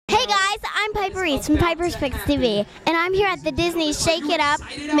I'm Piper Reese from Piper's Picks TV, and I'm here at the Disney Shake It Up,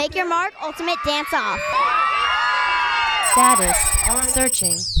 Make Your Mark Ultimate Dance Off. Status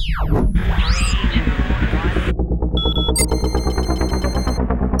searching.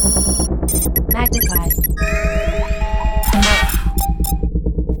 Magnify.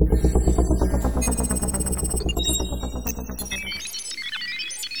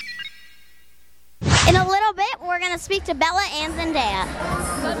 In a little bit, we're going to speak to Bella and Zendaya.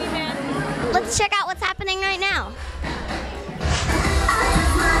 Love you, man. Let's check out what's happening right now.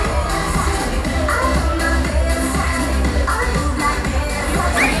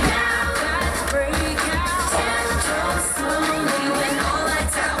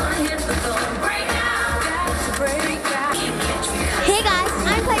 Hey guys,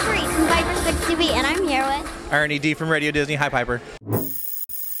 I'm Piper Reese from Piper's Picks TV, and I'm here with Ernie D from Radio Disney. Hi, Piper.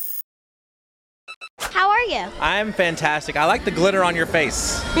 How are you? I'm fantastic. I like the glitter on your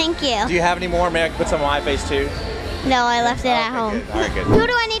face. Thank you. Do you have any more? May I put some on my face too? No, I left it at home. Good. All right, good. Who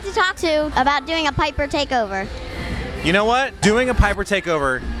do I need to talk to about doing a Piper takeover? You know what? Doing a Piper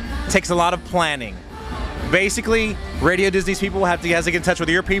takeover takes a lot of planning. Basically, Radio Disney's people have to get in touch with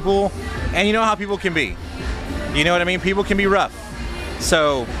your people, and you know how people can be. You know what I mean? People can be rough.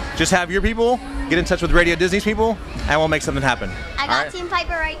 So just have your people get in touch with Radio Disney's people, and we'll make something happen. I All got right? Team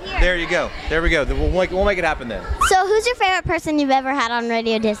Piper right here. There you go. There we go. We'll make it happen then. So who's your favorite person you've ever had on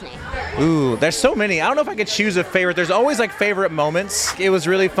Radio Disney? Ooh, there's so many. I don't know if I could choose a favorite. There's always like favorite moments. It was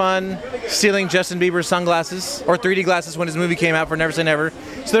really fun stealing Justin Bieber's sunglasses or 3D glasses when his movie came out for Never Say Never.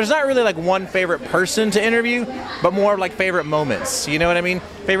 So there's not really like one favorite person to interview, but more like favorite moments. You know what I mean?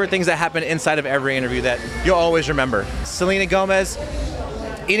 Favorite things that happen inside of every interview that you'll always remember. Selena Gomez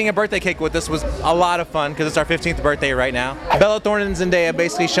eating a birthday cake with us was a lot of fun because it's our 15th birthday right now. Bella Thorne and Zendaya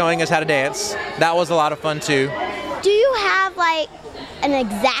basically showing us how to dance. That was a lot of fun too. Do you have like an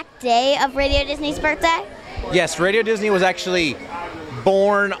exact day of Radio Disney's birthday? Yes, Radio Disney was actually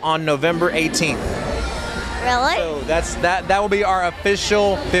born on November 18th. Really? So that will be our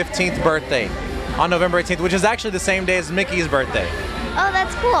official 15th birthday on November 18th, which is actually the same day as Mickey's birthday. Oh,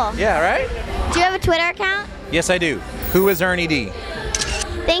 that's cool. Yeah, right? Do you have a Twitter account? Yes, I do. Who is Ernie D?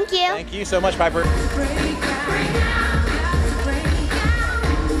 Thank you. Thank you so much, Piper.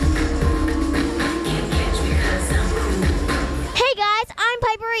 Hey guys, I'm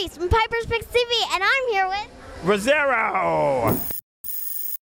Piper Reese from Piper's Picks TV, and I'm here with... Rosero!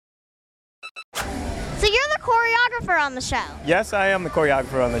 So you're the choreographer on the show. Yes, I am the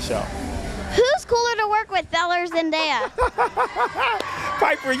choreographer on the show. Who's cooler to work with, Bella or Zendaya?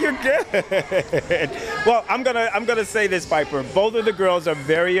 Piper, you're good. Well, I'm gonna say this, Piper. Both of the girls are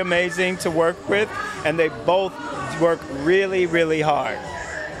very amazing to work with, and they both work really, really hard.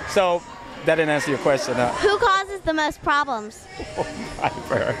 So that didn't answer your question, huh? Who causes the most problems? Oh,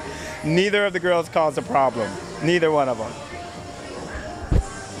 Piper. Neither of the girls cause a problem. Neither one of them.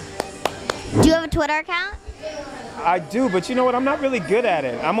 Do you have a Twitter account? I do, but you know what? I'm not really good at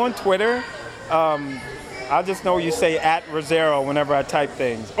it. I'm on Twitter. I just know you say @Rosero whenever I type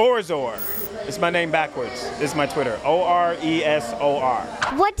things. Orzor. It's my name backwards. It's my Twitter. ORESOR.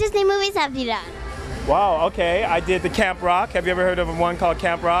 What Disney movies have you done? Wow, okay. I did the Camp Rock. Have you ever heard of one called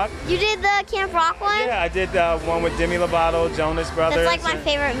Camp Rock? You did the Camp Rock one? Yeah, I did one with Demi Lovato, Jonas Brothers. That's like my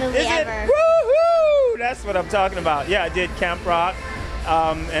favorite movie Is it? ever. Woohoo! That's what I'm talking about. Yeah, I did Camp Rock.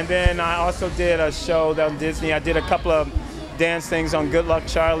 And then I also did a show on Disney. I did a couple of dance things on Good Luck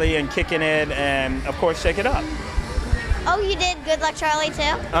Charlie and Kicking It, and of course Shake It Up. Oh, you did Good Luck Charlie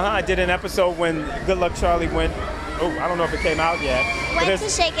too? I did an episode when Good Luck Charlie went, I don't know if it came out yet. but Went to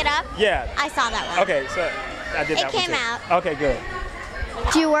Shake It Up? Yeah. I saw that one. Okay, so I did It that one came too. out. Okay, good.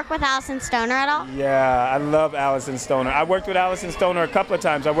 Do you work with Allison Stoner at all? Yeah, I love Allison Stoner. I worked with Allison Stoner a couple of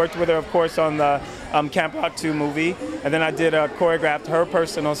times. I worked with her, of course, on the Camp Rock 2 movie, and then I did choreographed her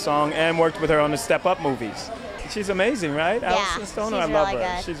personal song and worked with her on the Step Up movies. She's amazing, right? Yeah, Allison Stoner, she's I love really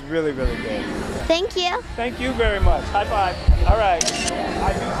her. good. She's really, really good. Thank you. Thank you very much. High five. All right.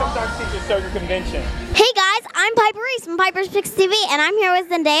 I do sometimes teach at certain conventions. Hey guys, I'm Piper Reese from Piper's Picks TV, and I'm here with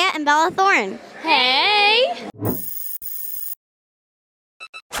Zendaya and Bella Thorne. Hey!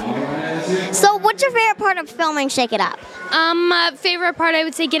 So what's your favorite part of filming Shake It Up? Favorite part, I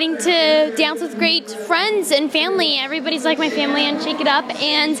would say getting to dance with great friends and family. Everybody's like my family on Shake It Up,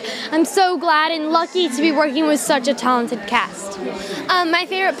 and I'm so glad and lucky to be working with such a talented cast. My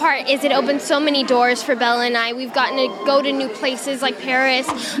favorite part is it opens so many doors for Bella and I. We've gotten to go to new places like Paris.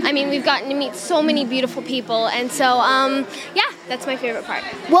 I mean, we've gotten to meet so many beautiful people, and so, yeah, that's my favorite part.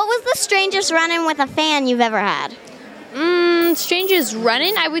 What was the strangest run-in with a fan you've ever had? Strangest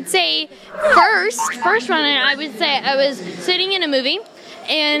run-in, I would say first run-in, I would say I was sitting in a movie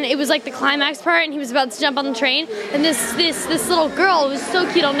and it was like the climax part, and he was about to jump on the train, and this little girl was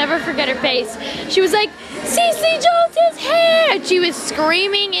so cute. I'll never forget her face. She was like, "Cece Jones is here!" And she was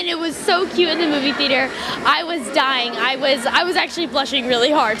screaming, and it was so cute in the movie theater. I was dying. I was actually blushing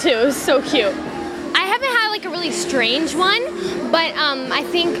really hard too. It was so cute. I haven't had like a really strange one, but I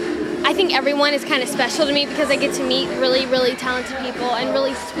think everyone is kind of special to me because I get to meet really, really talented people and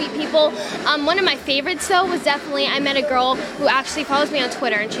really sweet people. One of my favorites though was definitely, I met a girl who actually follows me on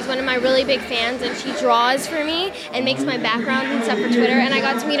Twitter, and she's one of my really big fans, and she draws for me and makes my background and stuff for Twitter, and I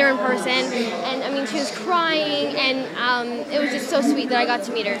got to meet her in person, and I mean she was crying, and it was just so sweet that I got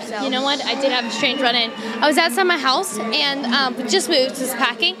to meet her. So You know what? I did have a strange run-in. I was outside my house and we just moved, just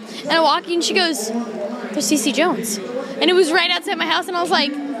packing, and I walk in and she goes, "There's Cece Jones." And it was right outside my house, and I was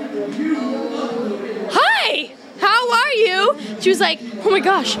like, "Hi, how are you?" She was like, "Oh my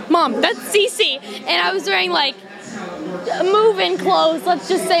gosh, Mom, that's Cece." And I was wearing like move-in clothes, let's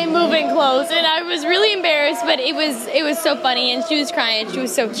just say move-in clothes, and I was really embarrassed, but it was so funny, and she was crying, she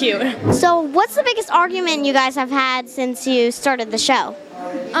was so cute. So, what's the biggest argument you guys have had since you started the show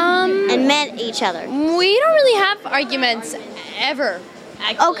and met each other? We don't really have arguments ever.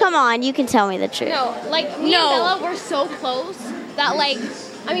 Actually. Oh, come on, you can tell me the truth. no, like me and Bella, we're so close that like,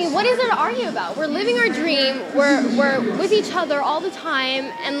 I mean, what is there to argue about? We're living our dream. We're with each other all the time,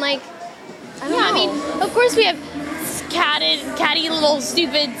 and like, I don't know. I mean, of course we have catty little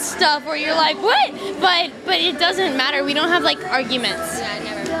stupid stuff where you're like, what? But it doesn't matter. We don't have like arguments. Yeah,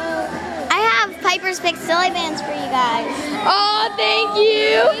 never. I have Piper's Pick Silly Bands for you guys. Oh, thank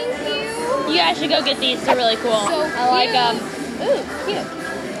you. Thank you. You guys should go get these. They're really cool. So I like them. Ooh, cute.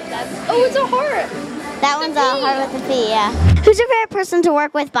 Oh, it's a heart. That one's a heart with a P, yeah. Who's your favorite person to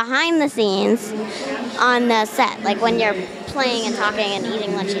work with behind the scenes on the set? Like when you're playing and talking and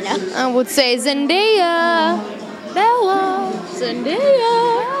eating lunch, you know? I would say Zendaya. Bella.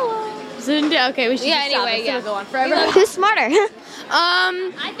 Zendaya. Okay, we should Yeah, just stop. anyway, It's yeah. gonna go on forever. Who's smarter?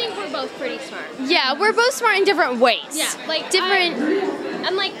 I think we're both pretty smart. Yeah, we're both smart in different ways. Yeah, like different.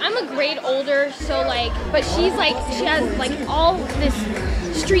 I'm a grade older, so like, but she's like, she has like all this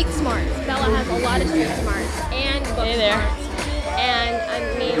street smarts. Bella has a lot of street smarts and book Hey there. smarts. And I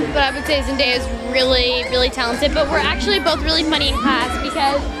mean, But I would say Zendaya is really, really talented. But we're actually both really funny in class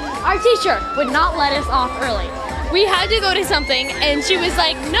because our teacher would not let us off early. We had to go to something, and she was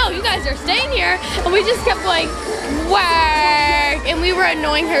like, "No, you guys are staying here." And we just kept going, "Work," and we were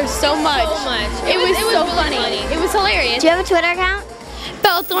annoying her so much. It was so really funny. It was hilarious. Do you have a Twitter account?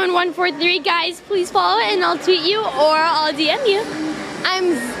 Bellathorn143, guys, please follow it, and I'll tweet you or I'll DM you.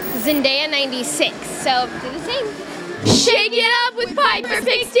 I'm Zendaya96, so do the same. Shake it up with Piper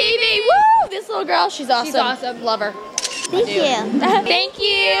Picks TV. Woo! This little girl, she's awesome. She's awesome. Love her. Thank you. Thank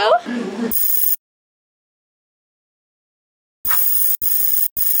you.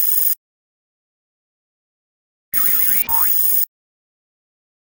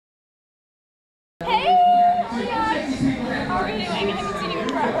 Hey